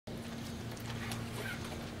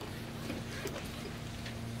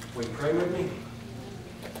Will you pray with me?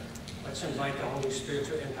 Let's invite the Holy Spirit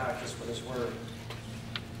to impact us with His Word.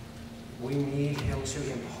 We need Him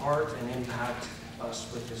to impart and impact us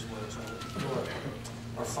with His words. Lord,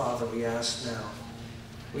 our Father, we ask now,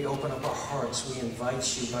 we open up our hearts, we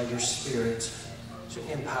invite you by your Spirit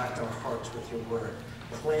to impact our hearts with your Word.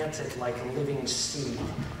 Plant it like a living seed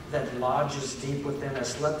that lodges deep within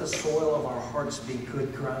us. Let the soil of our hearts be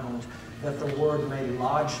good ground, that the Word may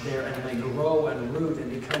lodge there and may grow and root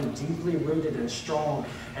and become deeply rooted and strong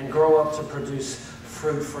and grow up to produce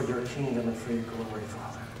fruit for your kingdom and for your glory,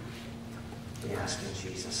 Father. We ask in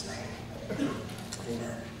Jesus' name.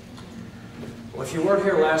 Amen. Well, if you weren't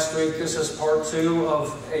here last week, this is part 2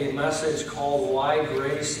 of a message called Why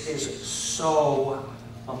Grace is So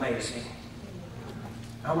Amazing.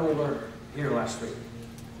 How many were here last week?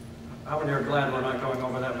 How many are glad we're not going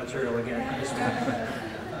over that material again?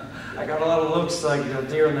 I got a lot of looks like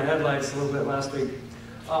deer in the headlights a little bit last week.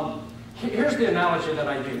 Here's the analogy that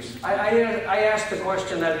I use. I asked the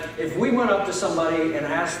question that if we went up to somebody and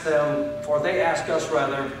asked them, or they asked us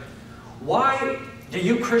rather, why do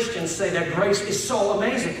you Christians say that grace is so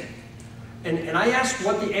amazing? And I asked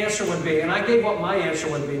what the answer would be, and I gave what my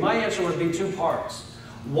answer would be. My answer would be 2 parts.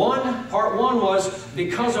 Part one was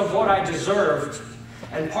because of what I deserved,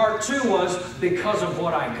 and part 2 was because of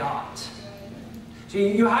what I got. So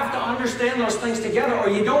you have to understand those things together, or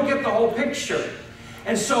you don't get the whole picture.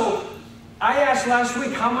 And so I asked last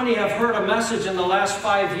week how many have heard a message in the last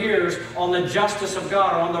 5 years on the justice of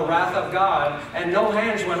God, or on the wrath of God, and no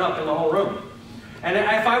hands went up in the whole room. And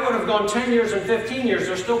if I would have gone 10 years and 15 years,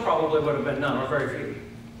 there still probably would have been none, or very few.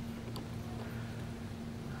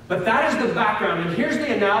 But that is the background, and here's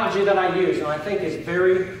the analogy that I use, and I think is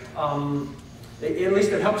very, at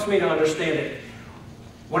least it helps me to understand it.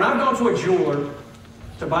 When I've gone to a jeweler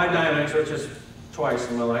to buy diamonds, which is twice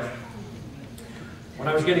in my life, when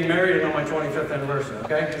I was getting married and on my 25th anniversary,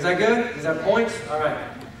 okay? Is that good? Is that points? All right.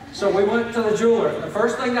 So we went to the jeweler. The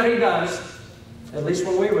first thing that he does, at least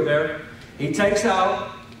when we were there, he takes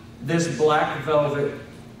out this black velvet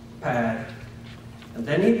pad, and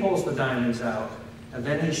then he pulls the diamonds out, and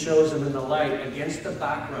then he shows them in the light against the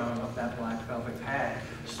background of that black velvet pad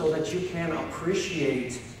so that you can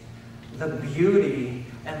appreciate the beauty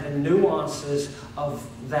and the nuances of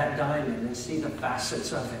that diamond and see the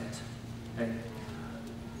facets of it. Okay?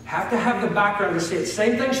 Have to have the background to see it.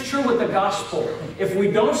 Same thing's true with the gospel. If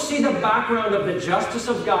we don't see the background of the justice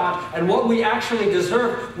of God and what we actually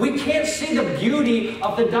deserve, we can't see the beauty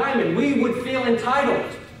of the diamond. We would feel entitled.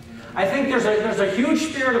 I think there's a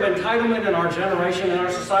huge spirit of entitlement in our generation, in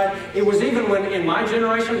our society. It was even in my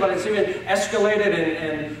generation, but it's even escalated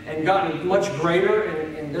and gotten much greater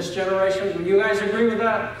in this generation. Do you guys agree with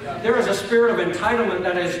that? Yeah. There is a spirit of entitlement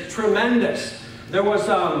that is tremendous. There was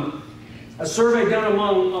a survey done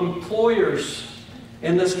among employers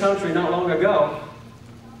in this country not long ago.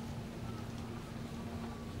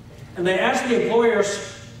 And they asked the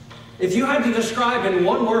employers, if you had to describe in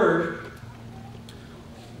one word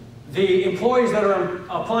the employees that are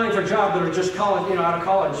applying for a job that are just college, out of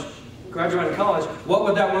college, graduating college, what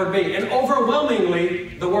would that word be? And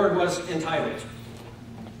overwhelmingly, the word was entitled.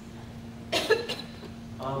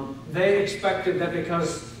 They expected that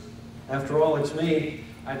because, after all, it's me,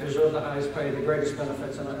 I deserve the highest pay, the greatest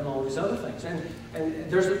benefits, and all these other things. And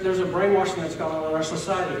there's a brainwashing that's gone on in our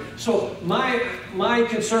society. So my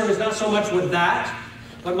concern is not so much with that,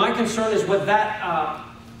 but my concern is with that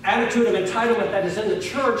attitude of entitlement that is in the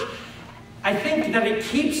church. I think that it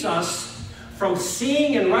keeps us from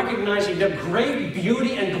seeing and recognizing the great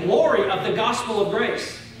beauty and glory of the gospel of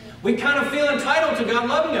grace. We kind of feel entitled to God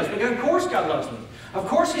loving us, because of course God loves me. Of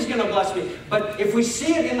course He's going to bless me. But if we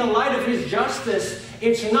see it in the light of His justice,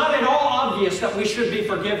 it's not at all obvious that we should be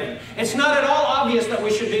forgiven. It's not at all obvious that we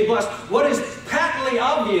should be blessed. What is patently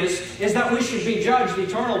obvious is that we should be judged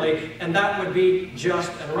eternally, and that would be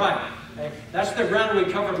just and right. Okay? That's the ground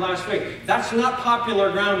we covered last week. That's not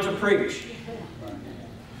popular ground to preach.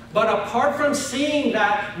 But apart from seeing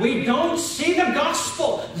that, we don't see the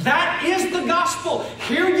gospel. That is the gospel.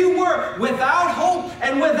 Here you were, without hope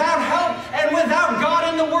and without help and without God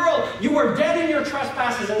in the world. You were dead in your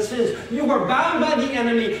trespasses and sins. You were bound by the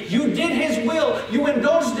enemy. You did His will. You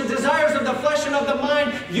indulged the desires of the flesh and of the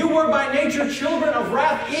mind. You were by nature children of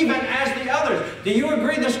wrath, even as the others. Do you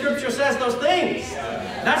agree the Scripture says those things?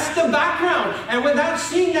 That's the background. And without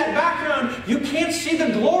seeing that background, you can't see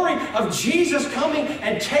the glory of Jesus coming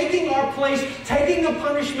and taking our place, taking the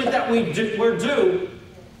punishment that we're due,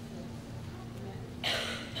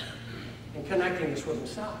 and connecting us with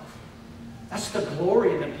Himself. That's the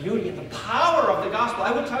glory and the beauty and the power of the gospel.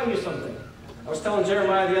 I will tell you something. I was telling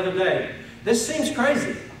Jeremiah the other day, this seems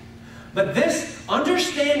crazy. But this,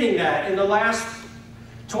 understanding that in the last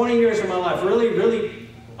 20 years of my life, really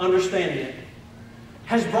understanding it,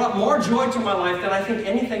 has brought more joy to my life than I think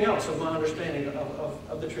anything else of my understanding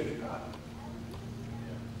of the truth of God.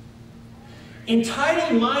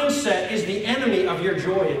 Entitled mindset is the enemy of your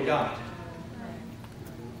joy in God.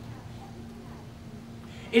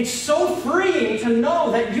 It's so freeing to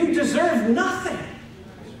know that you deserve nothing.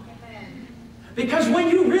 Because when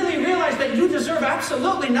you really realize that you deserve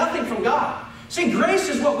absolutely nothing from God. See, grace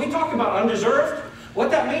is what we talk about, undeserved. What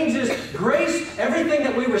that means is grace, everything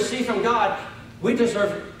that we receive from God, we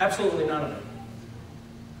deserve absolutely none of it.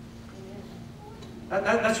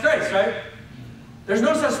 That's grace, right? There's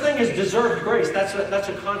no such thing as deserved grace. That's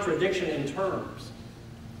a contradiction in terms.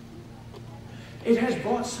 It has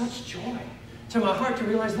brought such joy to my heart to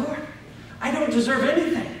realize, Lord, I don't deserve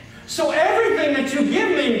anything. So everything that you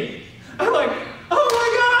give me, I'm like, oh my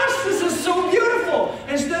gosh, this is so beautiful.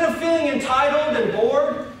 Instead of feeling entitled and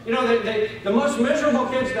bored, you know, the most miserable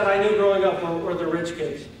kids that I knew growing up were the rich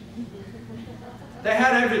kids. They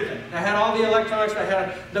had everything. They had all the electronics. They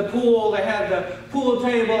had the pool. They had the pool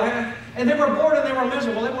table. And they were bored and they were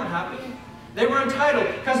miserable. They weren't happy. They were entitled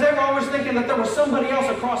because they were always thinking that there was somebody else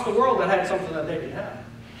across the world that had something that they didn't have.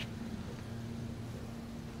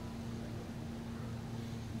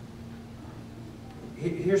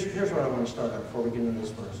 Here's what I want to start out before we get into this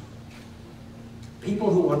verse. People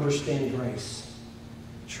who understand grace,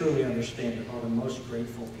 truly understand it, are the most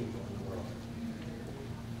grateful people in the world.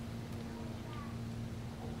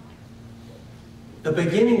 The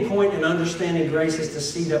beginning point in understanding grace is to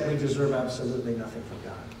see that we deserve absolutely nothing from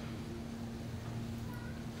God.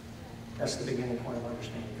 That's the beginning point of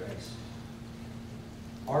understanding grace.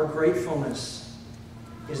 Our gratefulness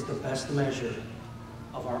is the best measure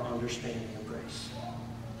of our understanding of grace.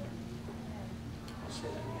 I'll say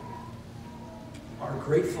that again. Our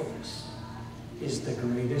gratefulness is the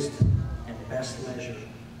greatest and best measure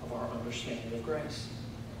of our understanding of grace.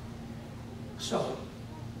 So,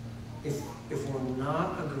 if we're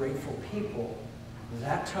not a grateful people,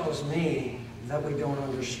 that tells me that we don't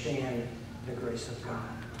understand the grace of God.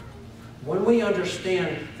 When we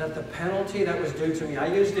understand that the penalty that was due to me,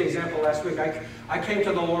 I used the example last week. I came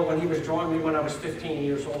to the Lord when He was drawing me when I was 15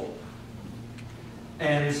 years old.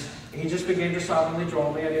 And He just began to sovereignly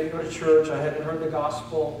draw me. I didn't go to church. I hadn't heard the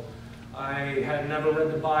gospel. I had never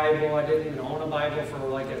read the Bible. I didn't even own a Bible for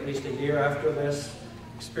like at least a year after this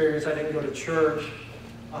experience. I didn't go to church.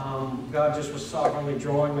 God just was sovereignly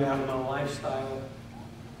drawing me out of my lifestyle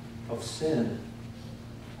of sin.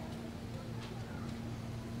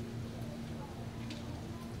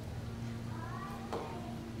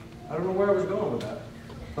 I don't know where I was going with that,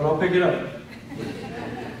 but I'll pick it up.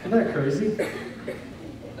 Isn't that crazy?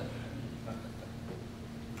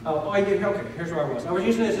 Okay, here's where I was. I was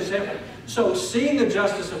using this as an example. So, seeing the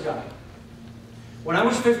justice of God. When I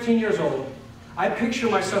was 15 years old, I picture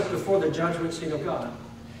myself before the judgment seat of God.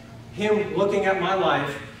 Him looking at my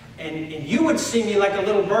life, and you would see me like a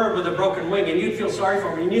little bird with a broken wing, and you'd feel sorry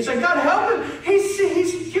for me, and you'd say, God, help him. He's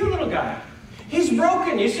a cute little guy. He's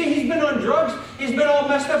broken. You see, he's been on drugs. He's been all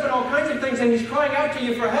messed up and all kinds of things, and he's crying out to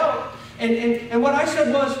you for help. And what I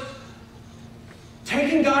said was,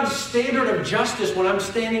 taking God's standard of justice when I'm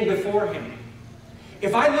standing before Him.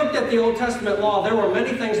 If I looked at the Old Testament law, there were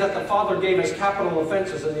many things that the Father gave as capital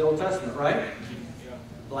offenses in the Old Testament, right? Yeah.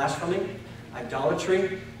 Blasphemy,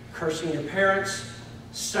 idolatry, cursing your parents,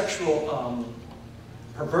 sexual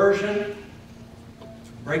perversion,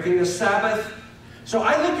 breaking the Sabbath. So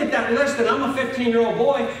I look at that list, and I'm a 15-year-old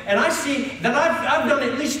boy, and I see that I've done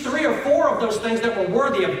at least 3 or 4 of those things that were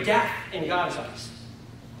worthy of death in God's eyes.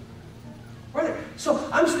 So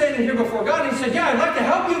I'm standing here before God, and He said, yeah, I'd like to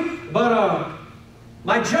help you, but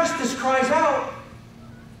my justice cries out,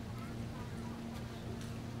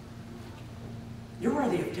 you're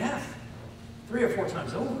worthy of death 3 or 4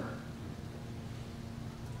 times over.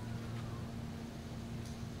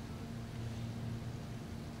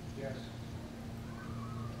 Yes.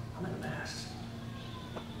 I'm in a mess.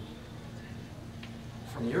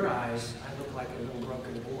 From your eyes, I look like a little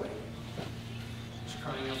broken boy who's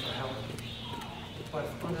crying out for help. But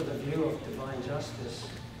under the view of divine justice,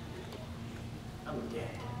 I'm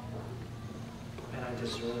dead. And I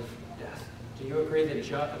deserve death. Do you agree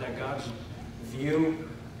that God's view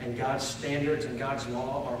and God's standards and God's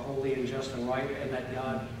law are holy and just and right, and that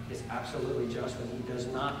God is absolutely just and He does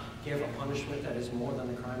not give a punishment that is more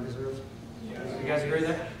than the crime deserves? Yes. You guys agree with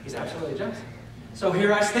that? He's absolutely just. So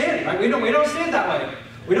here I stand, right? We don't see it that way.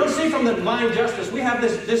 We don't see from the divine justice. We have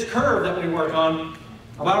this curve that we work on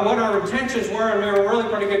about what our intentions were, and we were really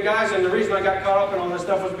pretty good guys, and the reason I got caught up in all this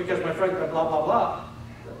stuff was because my friend said blah, blah, blah.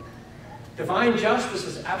 Divine justice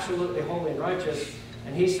is absolutely holy and righteous.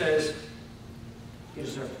 And he says, you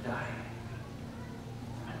deserve to die.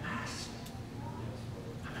 I'm in a mess.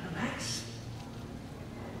 I'm in a mess.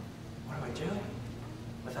 What do I do?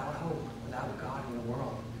 Without hope, without God in the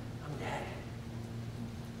world, I'm dead.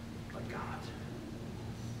 But God,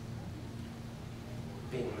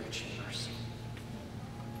 being rich in mercy,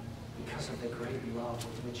 because of the great love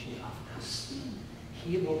with which he loved us,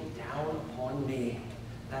 he looked down upon me,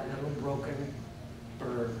 that little broken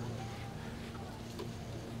bird.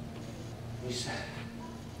 He said,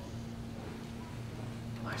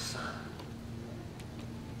 my son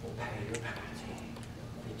will pay your penalty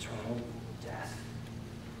of eternal death.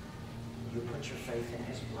 You put your faith in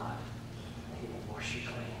his blood, and he will wash you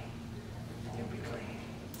clean, and you'll be clean.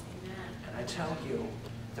 Amen. And I tell you,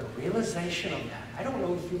 the realization of that, I don't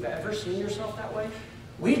know if you've ever seen yourself that way.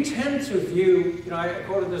 We tend to view, I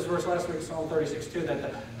quoted this verse last week, Psalm 36:2,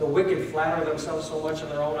 that the wicked flatter themselves so much in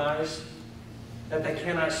their own eyes that they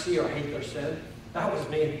cannot see or hate their sin. That was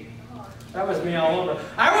me. That was me all over.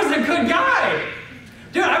 I was a good guy.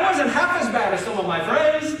 Dude, I wasn't half as bad as some of my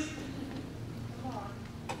friends.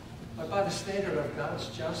 But by the standard of God's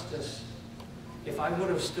justice, if I would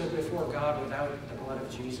have stood before God without the blood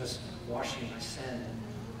of Jesus washing my sin,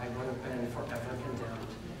 I would have been forever condemned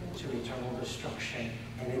to eternal destruction,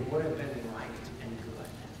 and it would have been right and good.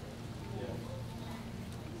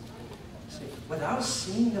 See, without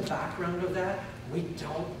seeing the background of that, we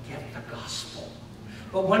don't get the gospel.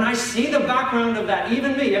 But when I see the background of that,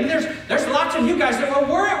 even me, I mean, there's lots of you guys that were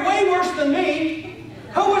way worse than me.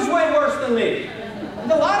 Who was way worse than me?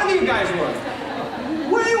 A lot of you guys were.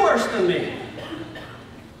 Way worse than me.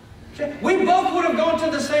 Okay? We both would have gone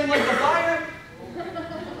to the same lake of fire.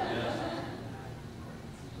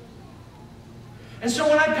 And so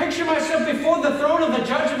when I picture myself before the throne of the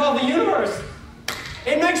judge of all the universe,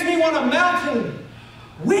 it makes me want to melt and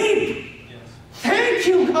weep. Yes. Thank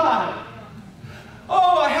you, God.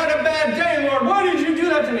 Oh, I had a bad day, Lord. Why did you do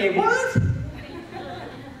that to me? What?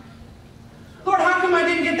 Lord, how come I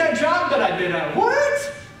didn't get that job that I did at?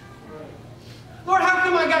 What? Lord, how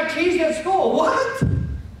come I got teased at school? What?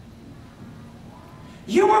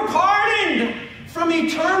 You were pardoned from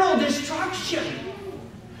eternal destruction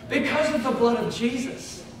because of the blood of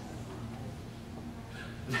Jesus.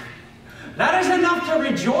 That is enough to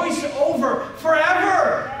rejoice over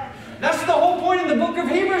forever. That's the whole point in the book of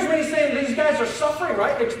Hebrews when he's saying these guys are suffering,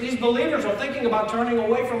 right? These believers are thinking about turning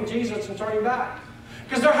away from Jesus and turning back.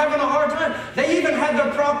 Because they're having a hard time. They even had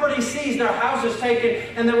their property seized, their houses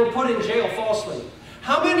taken, and they were put in jail falsely.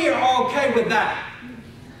 How many are okay with that?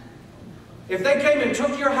 If they came and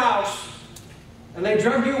took your house, and they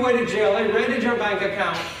drug you away to jail, they raided your bank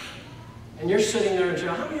account, and you're sitting there in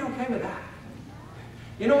jail, how many are okay with that?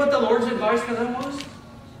 You know what the Lord's advice to them was?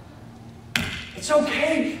 It's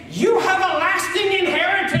okay. You have a lasting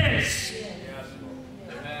inheritance. Yes.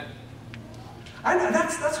 Amen. I know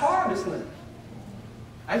that's hard, isn't it?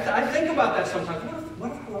 I think about that sometimes.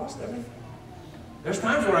 What if I lost everything? There's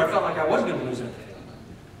times where I felt like I was going to lose everything.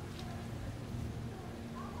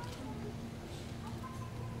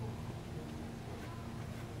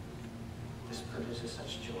 This produces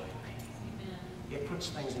such joy in me. It puts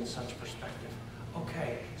things in such perspective.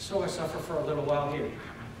 Okay, so I suffer for a little while here.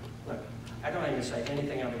 Look, I don't even say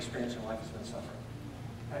anything I've experienced in life has been suffering.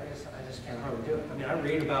 I just can't hardly do it. I mean, I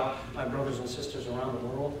read about my brothers and sisters around the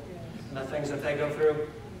world and the things that they go through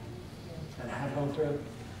and have gone through.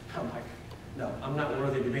 I'm like, no, I'm not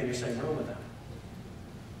worthy to be in the same room with them.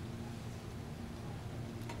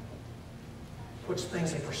 Puts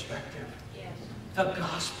things in perspective. Yes. The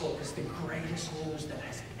gospel is the greatest news that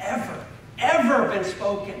has ever been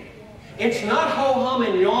spoken. It's not ho-hum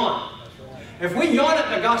and yawn. If we yawn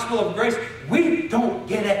at the gospel of grace, we don't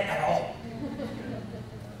get it at all.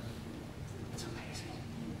 It's amazing.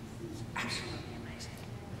 It's absolutely amazing.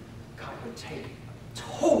 God would take a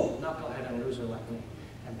total knucklehead and loser like me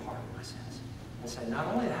and pardon my sins. And say, not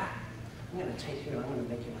only that, I'm going to take you and I'm going to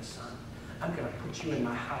make you my son. I'm going to put you in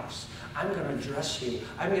my house. I'm going to dress you.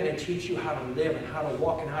 I'm going to teach you how to live and how to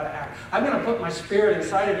walk and how to act. I'm going to put my spirit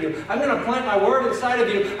inside of you. I'm going to plant my word inside of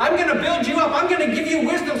you. I'm going to build you up. I'm going to give you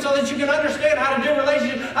wisdom so that you can understand how to do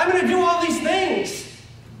relationships. I'm going to do all these things.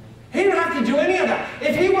 He didn't have to do any of that.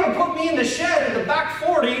 If he would have put me in the shed in the back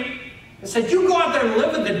 40 and said, you go out there and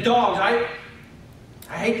live with the dogs. I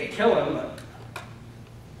hate to kill him, but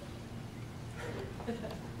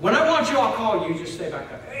when I want you, I'll call you. Just stay back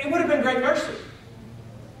there. It would have been great mercy.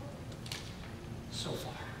 So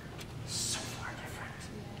far different.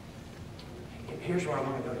 Here's where I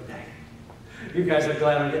want to go today. You guys are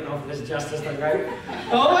glad I'm getting off this justice thing, right?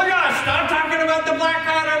 Oh my gosh, stop talking about the black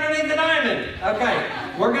cloud underneath the diamond. Okay,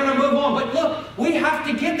 we're going to move on. But look, we have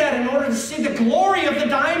to get that in order to see the glory of the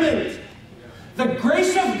diamond. The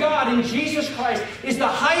grace of God in Jesus Christ is the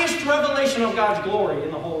highest revelation of God's glory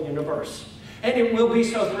in the whole universe. And it will be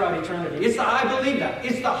so throughout eternity. I believe that.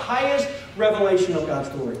 It's the highest revelation of God's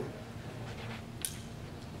glory.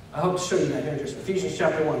 I hope to show you that here in just Ephesians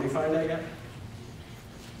chapter 1. Do you find that yet?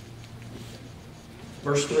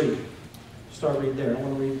 Verse 3. Start reading there. I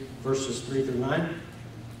want to read verses 3 through 9.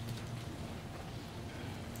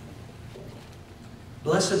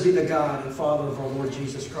 Blessed be the God and Father of our Lord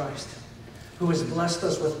Jesus Christ, who has blessed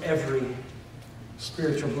us with every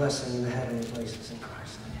spiritual blessing in the heavenly places in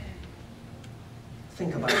Christ.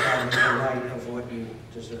 Think about that in the light of what you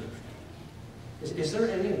deserve. Is there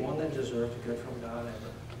anyone that deserved good from God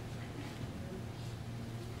ever?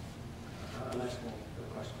 I'm asking the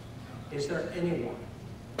question. Is there anyone,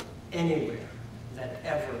 anywhere, that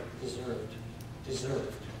ever deserved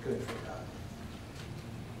good from God?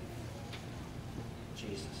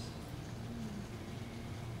 Jesus.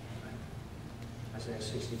 Isaiah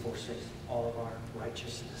 64:6. All of our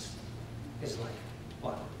righteousness is like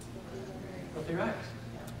what? With their eyes.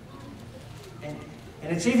 And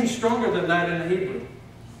it's even stronger than that in the Hebrew.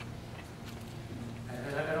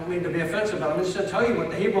 I don't mean to be offensive, but I'm just going to tell you what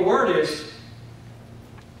the Hebrew word is. It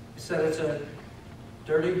said it's a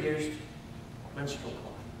dirty, used menstrual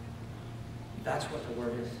cloth. That's what the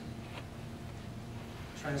word is.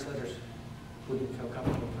 Translators wouldn't feel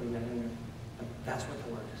comfortable putting that in there. But that's what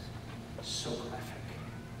the word is. So graphic.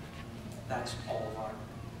 That's all of our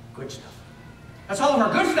good stuff. That's all of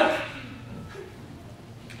our good stuff.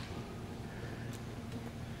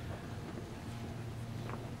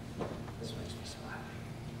 This makes me so happy.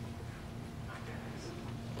 My goodness.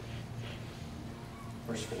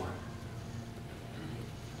 Verse 4.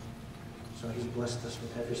 So he's blessed us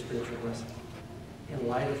with every spiritual blessing in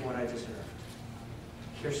light of what I deserved.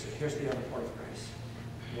 Here's the other part of grace.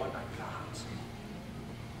 What I got.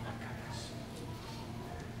 My goodness.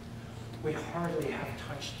 We hardly have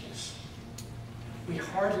touched this. We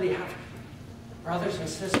hardly have, brothers and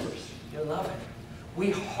sisters, you love it.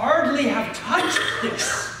 We hardly have touched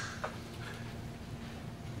this.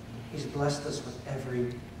 He's blessed us with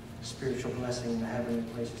every spiritual blessing in the heavenly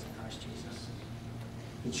places in Christ Jesus.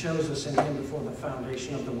 He chose us in Him before the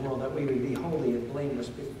foundation of the world that we would be holy and blameless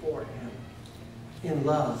before Him. In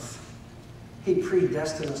love, He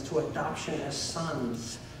predestined us to adoption as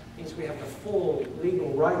sons. It means we have the full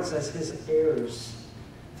legal rights as His heirs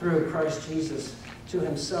through Christ Jesus to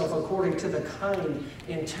Himself according to the kind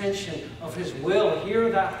intention of His will. Hear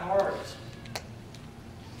that heart.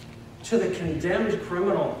 To the condemned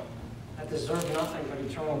criminal that deserved nothing but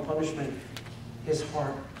eternal punishment, His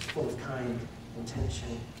heart is full of kind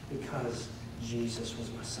intention because Jesus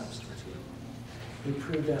was my substitute. He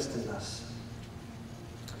predestined us.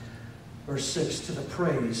 Verse 6, to the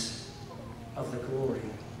praise of the glory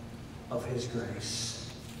of His grace,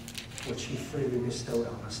 which He freely bestowed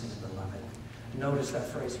on us in the beloved. Notice that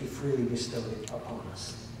phrase, He freely bestowed it upon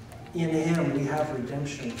us. In Him we have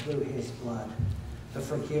redemption through His blood, the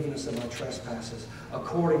forgiveness of our trespasses,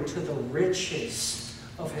 according to the riches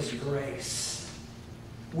of His grace,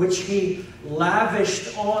 which He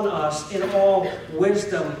lavished on us in all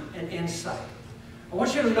wisdom and insight. I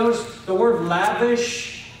want you to notice the word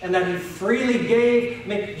lavish, and that He freely gave. I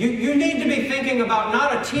mean, you need to be thinking about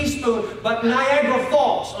not a teaspoon, but Niagara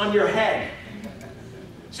Falls on your head.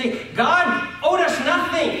 See, God owed us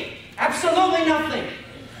nothing. Absolutely nothing.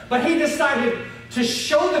 But He decided to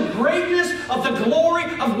show the greatness of the glory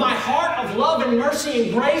of my heart of love and mercy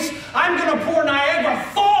and grace. I'm going to pour Niagara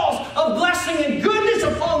Falls of blessing and goodness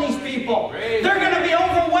upon these people. Great. They're going to be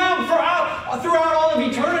overwhelmed throughout all of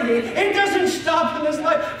eternity. It doesn't stop in this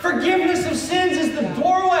life. Forgiveness of sins is the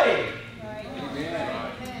doorway.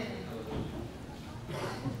 Amen.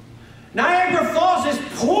 Niagara Falls is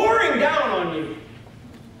pouring down on you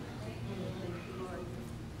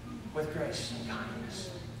with grace and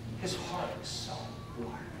kindness. His heart is so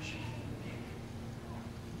large.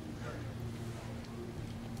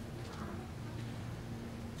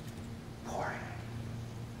 Pouring.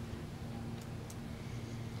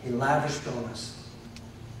 He lavished on us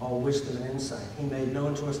all wisdom and insight. He made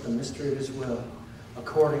known to us the mystery of His will,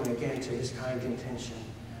 according again to His kind intention,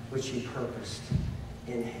 which He purposed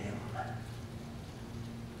in Him.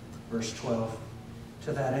 Verse 12,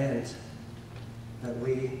 to that end,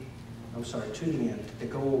 to the end, the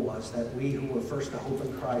goal was that we who were first to hope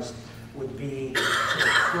in Christ would be to the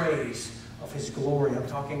praise of his glory. I'm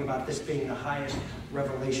talking about this being the highest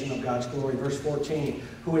revelation of God's glory. Verse 14,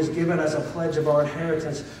 who is given as a pledge of our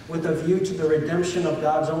inheritance with a view to the redemption of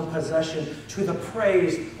God's own possession, to the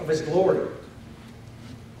praise of his glory.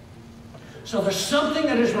 So there's something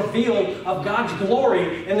that is revealed of God's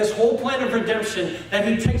glory in this whole plan of redemption, that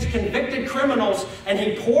he takes convicted criminals and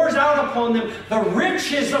he pours out upon them the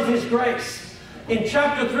riches of his grace. In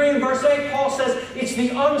chapter 3 and verse 8, Paul says it's the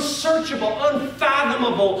unsearchable,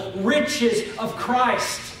 unfathomable riches of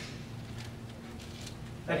Christ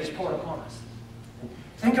that he's poured upon us.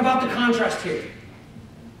 Think about the contrast here.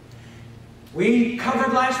 We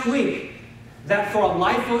covered last week that for a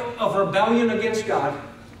life of rebellion against God,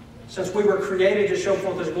 since we were created to show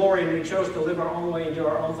forth his glory and we chose to live our own way and do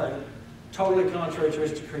our own thing, totally contrary to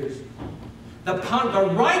his decrees, the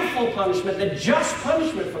rightful punishment, the just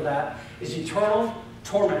punishment for that, is eternal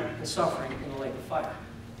torment and suffering in the lake of fire.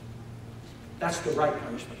 That's the right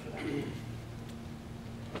punishment for that.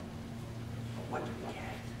 But what do we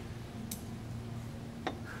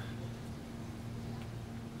get?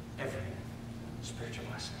 Every spiritual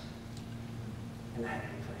blessing in the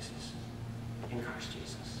heavenly places in Christ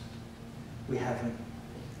Jesus. We haven't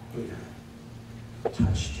even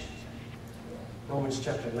touched it. Romans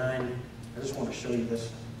chapter 9. I just want to show you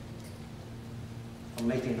this. I'm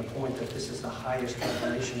making the point that this is the highest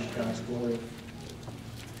revelation of God's glory.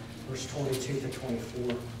 Verse 22 to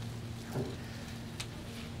 24.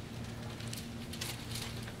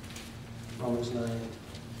 Romans 9.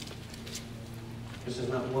 This is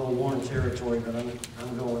not well-worn territory, but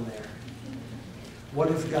I'm going there. What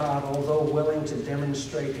if God, although willing to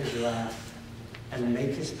demonstrate his wrath and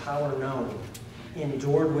make his power known,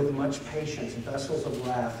 endured with much patience vessels of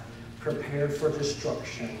wrath prepared for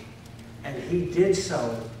destruction? And he did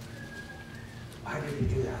so. Why did he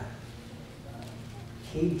do that?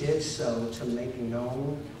 He did so to make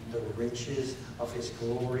known the riches of his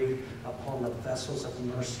glory upon the vessels of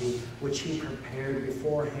mercy, which he prepared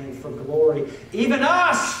beforehand for glory. Even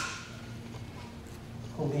us,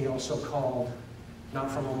 whom he also called,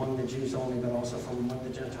 not from among the Jews only, but also from among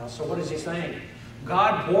the Gentiles. So what is he saying?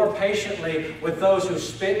 God bore patiently with those who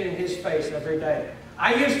spit in his face every day.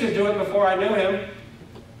 I used to do it before I knew him.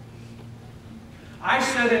 I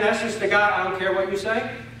said in essence to God, I don't care what you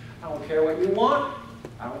say. I don't care what you want.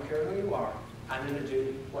 I don't care who you are. I'm going to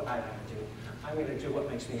do what I want to do. I'm going to do what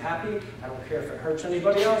makes me happy. I don't care if it hurts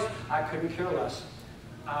anybody else. I couldn't care less.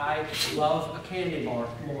 I love a candy bar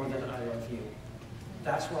more than I love you.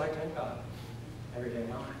 That's what I told God every day of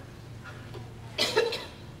my life.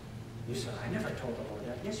 You said, I never told the Lord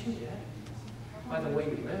that. Yes, you did. By the way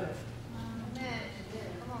you live.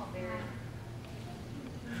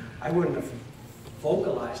 I wouldn't have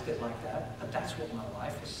vocalized it like that, but that's what my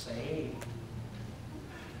life is saying.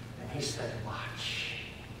 And he said, watch.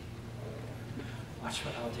 Watch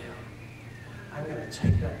what I'll do. I'm going to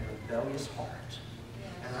take that rebellious heart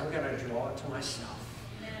and I'm going to draw it to myself.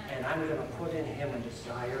 And I'm going to put in him a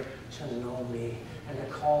desire to know me and to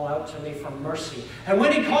call out to me for mercy. And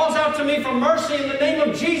when he calls out to me for mercy in the name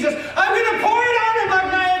of Jesus, I'm going to pour it on him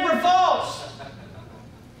like Niagara Falls.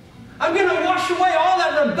 I'm going to wash away all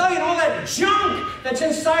that rebellion, all that junk that's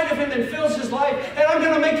inside of him that fills his life. And I'm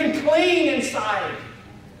going to make him clean inside.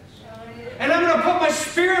 And I'm going to put my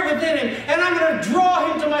spirit within him. And I'm going to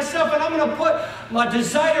draw him to myself. And I'm going to put my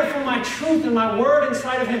desire for my truth and my word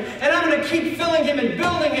inside of him. And I'm going to keep filling him and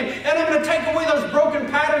building him. And I'm going to take away those broken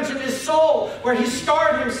patterns in his soul where he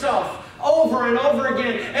scarred himself over and over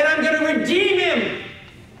again. And I'm going to redeem him.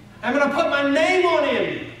 I'm going to put my name on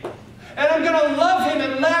him. And I'm going to love him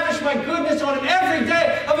and lavish my goodness on him every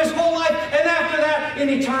day of his whole life. And after that, in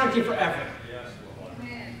eternity forever. Yes, Lord.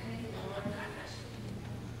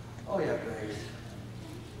 Oh, yeah, grace.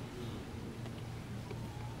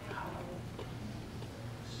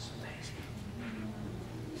 This is amazing.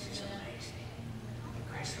 This is amazing.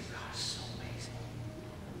 The grace of God is so amazing.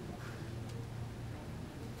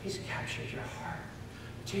 He's captured your heart.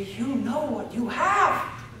 Do you know what you have?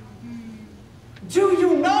 Do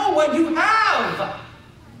you know what you have?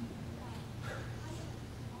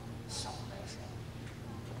 So amazing.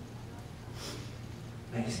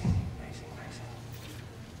 Amazing, amazing, amazing.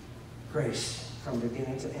 Grace from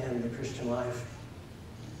beginning to end, the Christian life.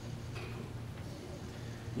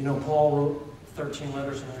 You know, Paul wrote 13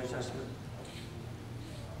 letters in the New Testament.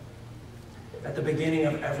 At the beginning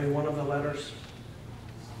of every one of the letters,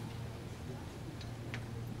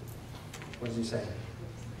 what does he say?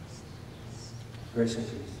 Grace and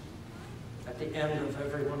peace. At the end of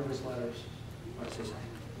every one of his letters, what does he say?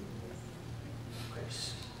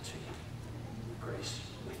 Grace to you. Grace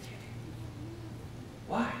with you.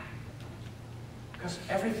 Why? Because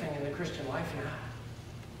everything in the Christian life now.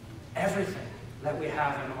 Everything that we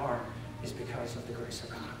have and are is because of the grace of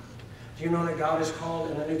God. Do you know that God is called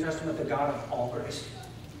in the New Testament the God of all grace?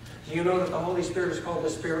 Do you know that the Holy Spirit is called the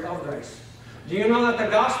Spirit of grace? Do you know that the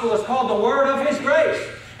gospel is called the word of His grace?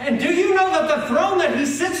 And do you know that the throne that He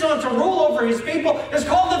sits on to rule over His people is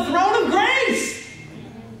called the throne of grace?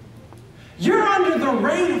 You're under the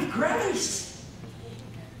reign of grace.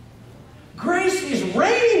 Grace is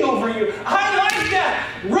reigning over you. I like that.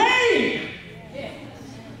 Reign.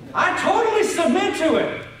 I totally submit to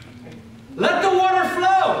it. Let the water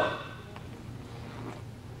flow.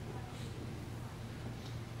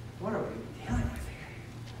 What are we dealing with here?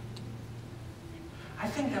 I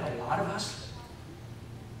think that a lot of us,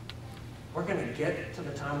 we're going to get to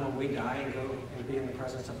the time when we die and go and be in the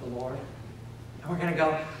presence of the Lord. And we're going to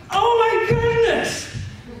go, oh my goodness!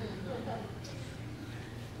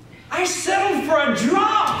 I settled for a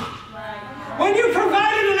drop when you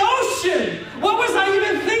provided an ocean. What was I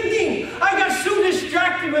even thinking? I got so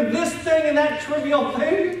distracted with this thing and that trivial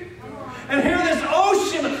thing. And here this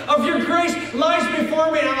ocean of your grace lies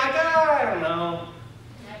before me. And I'm like, I don't know.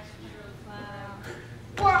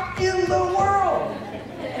 What in the world?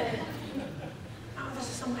 Oh, this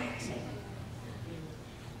is amazing.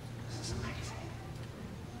 This is amazing.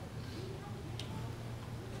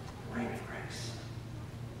 The reign of grace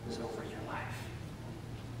is over your life.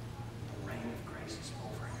 The reign of grace is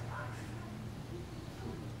over your life.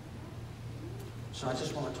 So I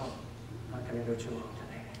just want to talk. I'm not going to go too long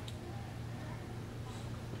today.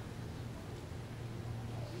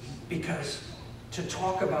 Because to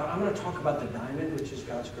talk about, I'm going to talk about the diamond, which is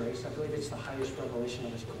God's grace. I believe it's the highest revelation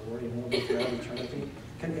of His glory and will be throughout eternity.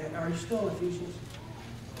 Are you still in Ephesians?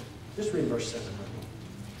 Just read verse 7 with me.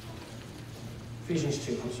 Ephesians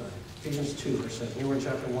 2, I'm sorry. Ephesians 2, verse 7. You were in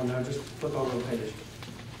chapter 1 now. Just flip over the page.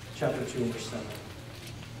 Chapter 2, verse 7.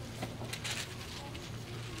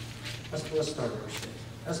 Let's start at verse 6.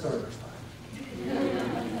 Let's start at verse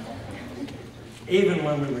 5. Even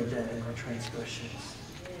when we were dead in our transgressions,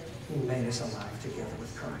 He made us alive together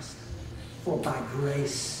with Christ. For by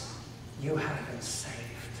grace you have been saved.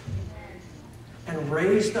 And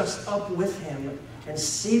raised us up with Him and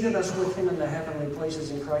seated us with Him in the heavenly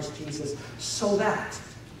places in Christ Jesus, so that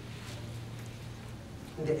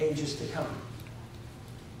in the ages to come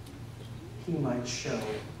He might show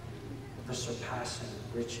the surpassing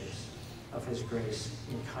riches of His grace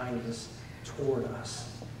and kindness toward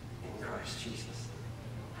us in Christ Jesus.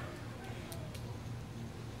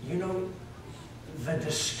 You know, the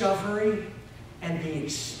discovery and the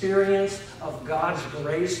experience of God's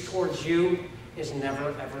grace towards you is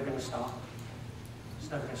never, ever going to stop. It's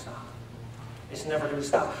never going to stop. It's never going to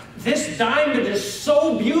stop. This diamond is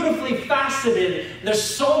so beautifully faceted. There's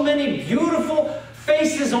so many beautiful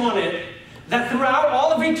faces on it that throughout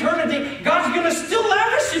all of eternity, God's going to still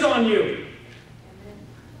lavish it on you.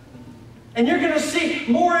 And you're going to see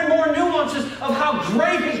more and more nuances of how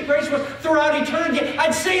great His grace was throughout eternity.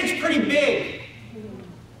 I'd say it's pretty big.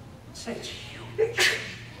 I'd say it's huge.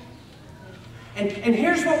 And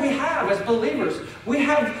here's what we have as believers. We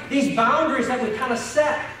have these boundaries that we kind of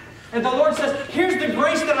set. And the Lord says, here's the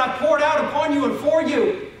grace that I poured out upon you and for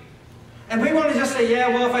you. And we want to just say, yeah,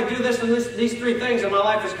 well, if I do this and these three things and my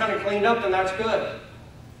life is kind of cleaned up, then that's good.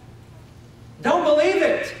 Don't believe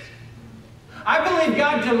it. I believe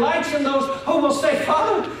God delights in those who will say,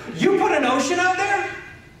 Father, you put an ocean out there?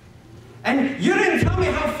 And you didn't tell me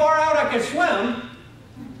how far out I could swim.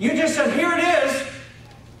 You just said, here it is.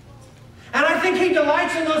 And I think He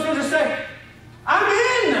delights in those who just say, I'm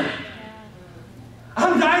in.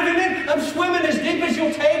 I'm diving in. I'm swimming as deep as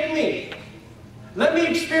you'll take me. Let me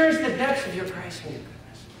experience the depths of your grace and your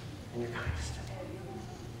goodness and your kindness to me.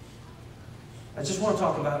 I just want to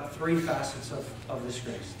talk about three facets of this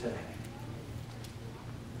grace today.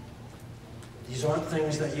 These aren't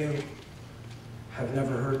things that you have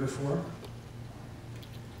never heard before.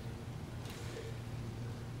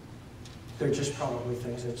 They're just probably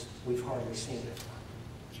things that we've hardly seen before.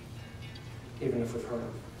 Even if we've heard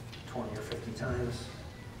them 20 or 50 times,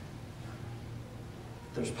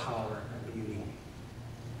 there's power and beauty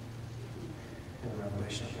in the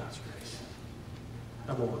revelation of God's grace.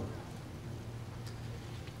 Number one.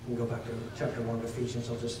 You can go back to chapter 1 of Ephesians.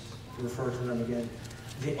 I'll just refer to them again.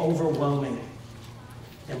 The overwhelming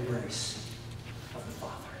embrace of the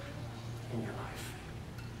Father in your life.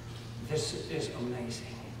 This is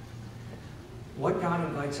amazing. What God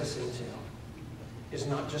invites us into is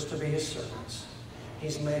not just to be His servants.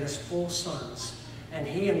 He's made us full sons, and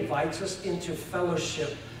He invites us into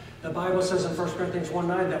fellowship. The Bible says in 1 Corinthians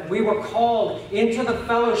 1:9 that we were called into the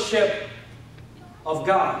fellowship of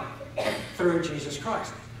God through Jesus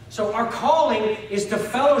Christ. So our calling is to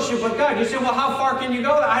fellowship with God. You say, well, how far can you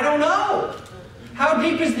go? I don't know. How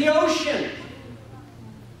deep is the ocean?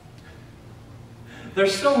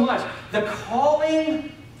 There's so much. The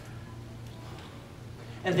calling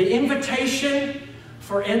and the invitation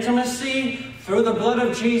for intimacy through the blood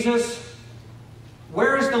of Jesus,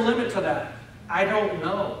 where is the limit to that? I don't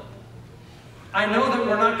know. I know that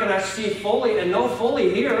we're not going to see fully and know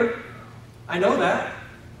fully here. I know that.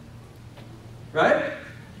 Right?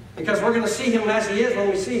 Because we're going to see Him as He is when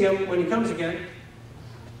we see Him when He comes again.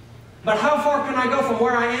 But how far can I go from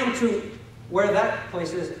where I am to where that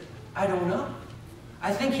place is? I don't know.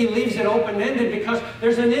 I think He leaves it open-ended because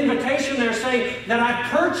there's an invitation there saying that I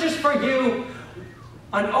purchased for you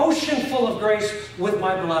an ocean full of grace with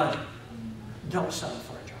my blood. Don't settle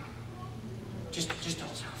for a drop. Just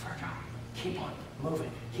don't settle for a drop. Keep on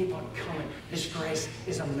moving. Keep on coming. This grace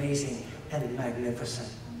is amazing and magnificent.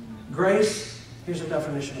 Grace, here's a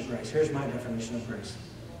definition of grace. Here's my definition of grace.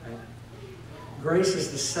 Right? Grace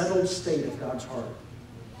is the settled state of God's heart.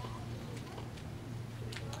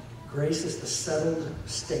 Grace is the settled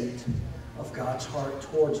state of God's heart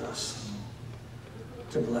towards us.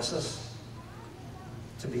 To bless us,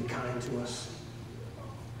 to be kind to us,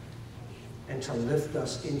 and to lift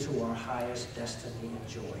us into our highest destiny and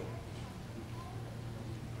joy.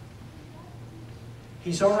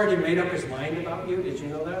 He's already made up His mind about you. Did you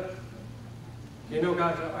know that? You know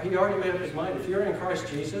God, He already made up His mind. If you're in Christ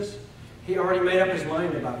Jesus, He already made up His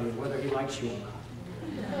mind about you, whether He likes you or not.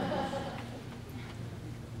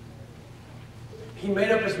 He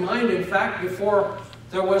made up His mind, in fact, before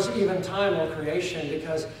there was even time or creation,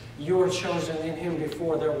 because you were chosen in Him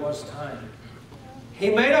before there was time. He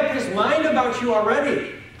made up His mind about you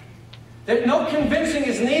already. That no convincing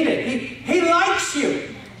is needed. He likes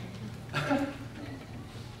you.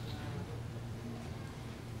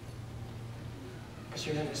 Because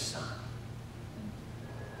you're in His Son.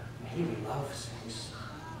 And He loves His Son.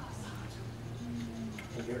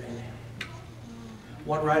 And you're in Him.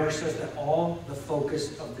 One writer says that all the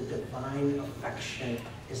focus of the divine affection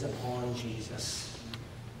is upon Jesus.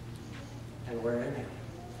 And we're in Him.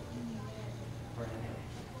 We're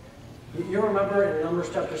in Him. You remember in Numbers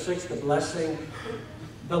chapter 6, the blessing?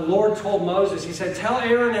 The Lord told Moses, He said, tell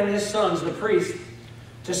Aaron and his sons, the priests,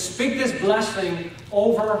 to speak this blessing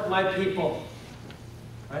over my people.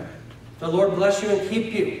 Right? The Lord bless you and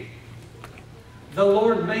keep you. The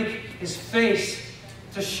Lord make His face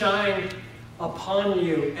to shine upon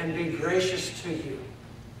you and be gracious to you.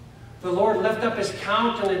 The Lord lift up His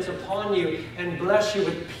countenance upon you and bless you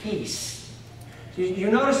with peace.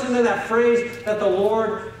 You notice into that phrase that the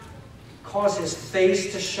Lord cause His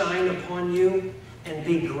face to shine upon you and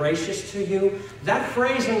be gracious to you? That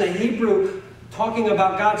phrase in the Hebrew, talking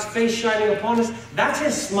about God's face shining upon us, that's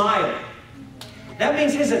His smile. That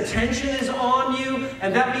means His attention is on you,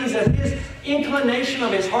 and that means that His inclination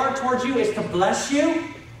of His heart towards you is to bless you.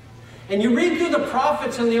 And you read through the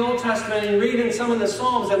prophets in the Old Testament, and you read in some of the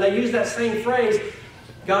Psalms, and they use that same phrase,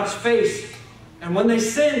 God's face. And when they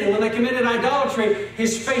sinned and when they committed idolatry,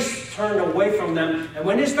 His face turned away from them. And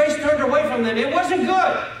when His face turned away from them, it wasn't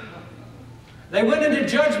good. They went into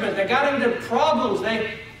judgment. They got into problems.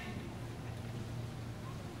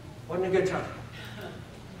 Wasn't a good time.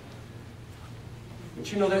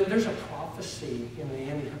 But you know, there's a prophecy in the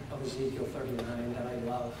end of Ezekiel 39 that I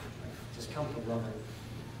love. I've just come to love it.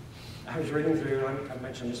 I was reading through, I've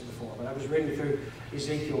mentioned this before, but I was reading through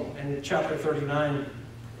Ezekiel in chapter 39,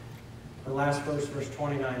 the last verse, verse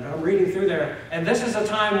 29. And I'm reading through there, and this is a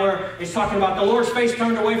time where it's talking about the Lord's face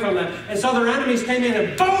turned away from them. And so their enemies came in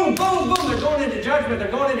and boom, boom, boom, they're going into judgment, they're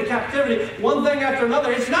going into captivity, one thing after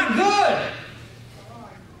another. It's not good.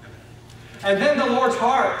 And then the Lord's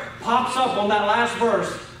heart pops up on that last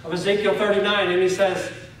verse of Ezekiel 39, and He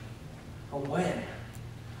says, oh, when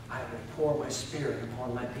I will pour my Spirit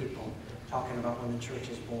upon my people, talking about when the church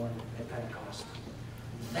is born at Pentecost,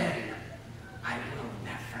 then I will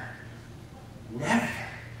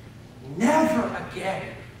never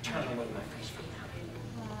again turn away my face from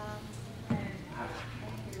them.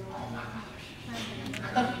 Oh my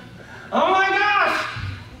gosh. Oh my gosh!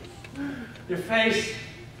 Your face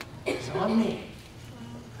is on me.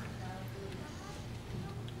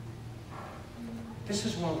 This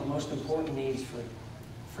is one of the most important needs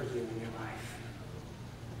for you in your life,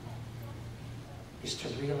 is to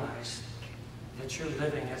realize that you're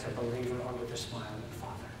living as a believer under the smile of the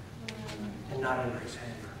Father and not under His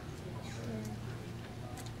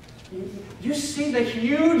anger. You see the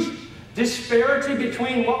huge disparity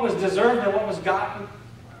between what was deserved and what was gotten?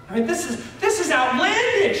 I mean, this is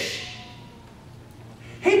outlandish.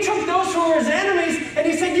 He took those who were His enemies and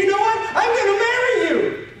He said, you know what? I'm going to marry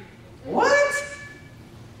you.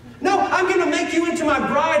 to my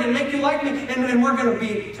bride and make you like me, and we're going to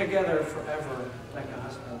be together forever like a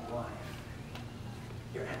husband and wife.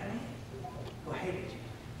 Your enemy who hated you.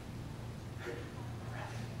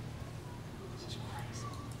 This is crazy.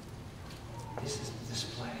 This is the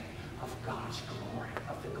display of God's glory,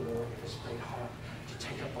 of the glory of his great heart, to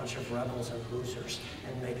take a bunch of rebels and losers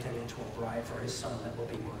and make them into a bride for his son that will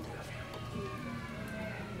be worthy of him.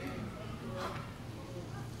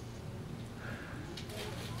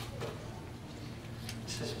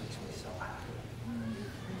 This just makes me so happy.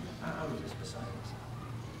 I'm just beside myself.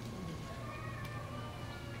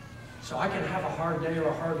 So I can have a hard day or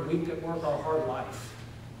a hard week at work or a hard life.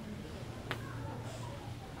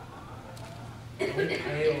 And it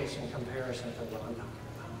pales in comparison to what I'm talking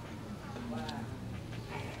about.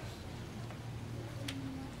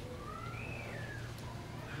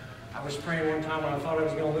 I was praying one time when I thought I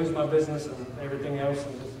was going to lose my business and everything else,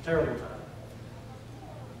 and it was a terrible time.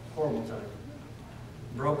 Horrible time.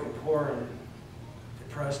 Broken, poor, and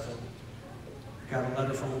depressed. And I got a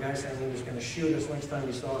letter from a guy saying he was going to shoot us next time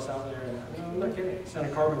he saw us out there. And I'm not kidding. He sent a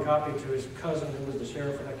carbon copy to his cousin who was the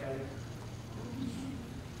sheriff of that county.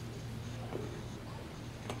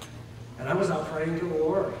 And I was out praying to the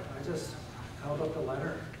Lord. I just held up the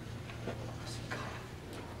letter. I said, God,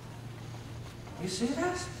 you see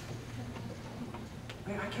this?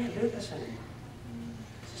 I can't do this anymore.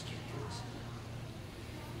 I just can't do this.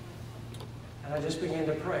 And I just began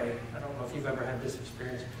to pray. I don't know if you've ever had this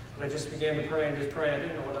experience, but I just began to pray and just pray. I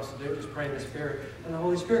didn't know what else to do, just pray in the Spirit. And the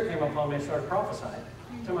Holy Spirit came upon me and started prophesying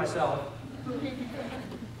to myself.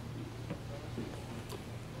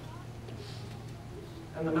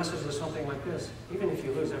 And the message was something like this: even if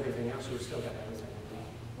you lose everything else, you've still got everything.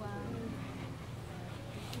 Wow.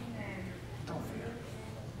 Don't fear.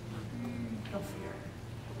 Don't fear.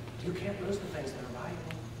 You can't lose the things that are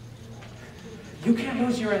valuable. You can't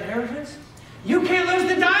lose your inheritance. You can't lose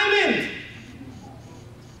the diamond.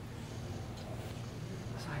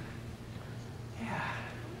 It's like, yeah.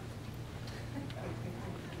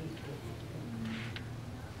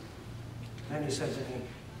 Then he said to me,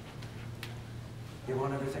 you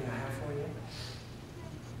want everything I have for you?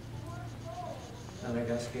 And I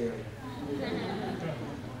got scared.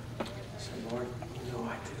 I said, Lord, you know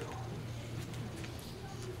I do.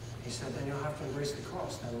 He said, then you'll have to embrace the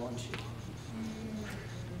cross, then, won't you?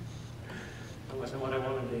 That wasn't what I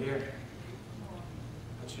wanted to hear.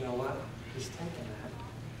 But you know what? He's taken that.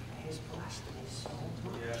 He's blessed me so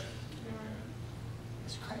much. Yeah.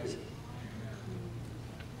 It's crazy.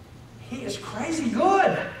 He is crazy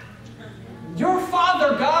good. Your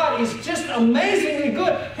Father God is just amazingly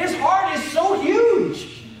good. His heart is so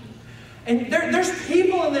huge. And there's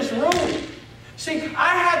people in this room. See,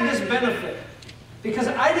 I had this benefit because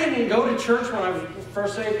I didn't go to church when I was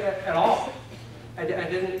first saved at all. I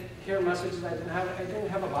didn't hear messages. I didn't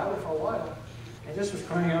have a Bible for a while. I just was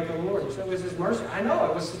crying out to the Lord. So it was His mercy. I know,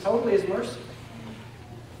 it was totally His mercy.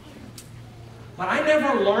 But I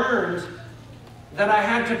never learned that I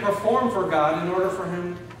had to perform for God in order for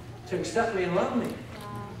Him to accept me and love me.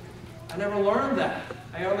 I never learned that.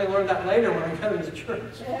 I only learned that later when I got into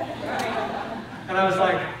church. And I was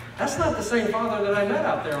like, that's not the same Father that I met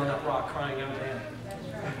out there on that rock crying out to Him.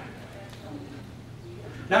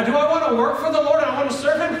 Now, do I want to work for the Lord and I want to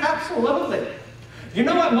serve Him? Absolutely. You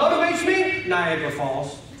know what motivates me? Niagara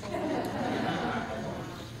Falls.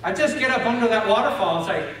 I just get up under that waterfall and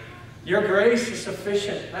say, your grace is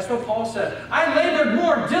sufficient. That's what Paul said. I labored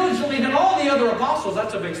more diligently than all the other apostles.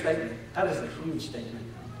 That's a big statement. That is a huge statement.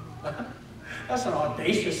 That's an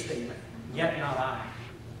audacious statement. Yet not I,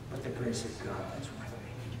 but the grace of God that's with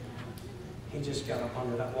me. He just got up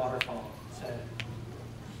under that waterfall and said,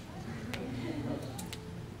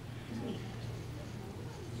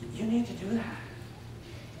 you need to do that.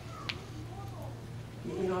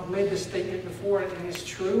 You know, I've made this statement before, and it's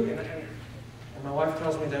true, and my wife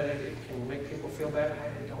tells me that it can make people feel bad.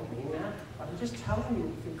 I don't mean that. But I'm just telling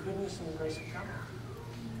you the goodness and the grace of God.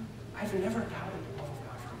 I've never doubted the love of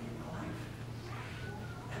God for me in my life.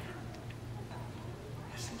 Never.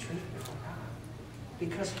 That's the truth before God.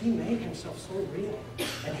 Because He made Himself so real.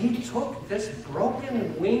 And He took this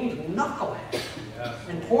broken, winged knucklehead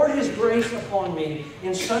and poured His grace upon me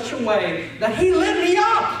in such a way that He lit me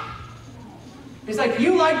up. He's like,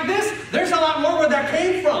 you like this? There's a lot more where that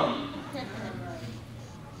came from.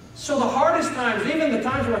 So the hardest times, even the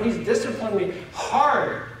times where He's disciplined me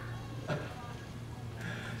hard.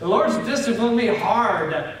 The Lord's disciplined me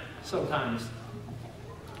hard sometimes.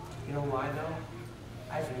 You know why, though?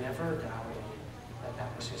 I've never doubted that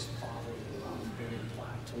that was His fatherly love being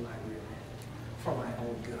applied to my rear end for my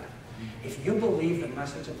own good. If you believe the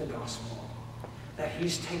message of the gospel, that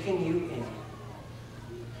He's taking you in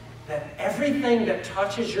that everything that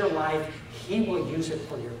touches your life, He will use it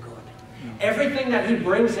for your good. Everything that He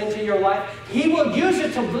brings into your life, He will use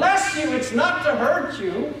it to bless you. It's not to hurt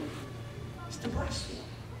you. It's to bless you.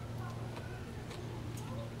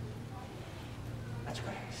 That's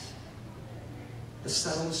grace. The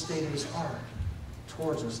settled state of His heart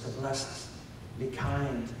towards us to bless us, be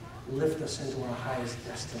kind, lift us into our highest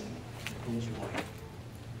destiny in joy.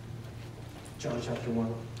 John chapter 1.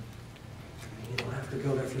 You don't have to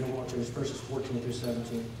go there if you don't want to. It's verses 14 through 17. I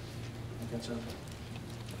think that's up.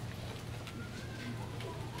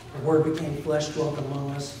 The Word became flesh, dwelt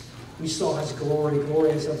among us. We saw His glory.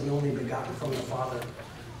 Glory as of the only begotten from the Father.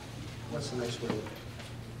 What's the next word?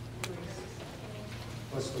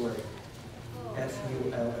 What's the word?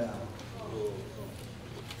 F-U-L-L.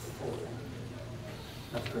 Full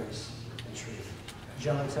of grace and truth.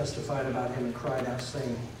 John testified about Him and cried out,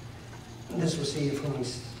 saying, this was He of whom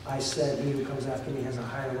I said, He who comes after me has a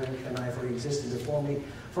higher rank than I, for He existed before me.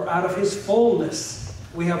 For out of His fullness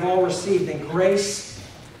we have all received, in grace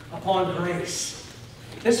upon grace.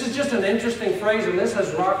 This is just an interesting phrase, and this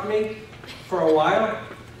has rocked me for a while.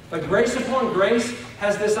 But grace upon grace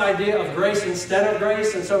has this idea of grace instead of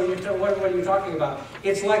grace. And so what are you talking about?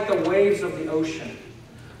 It's like the waves of the ocean.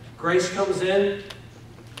 Grace comes in,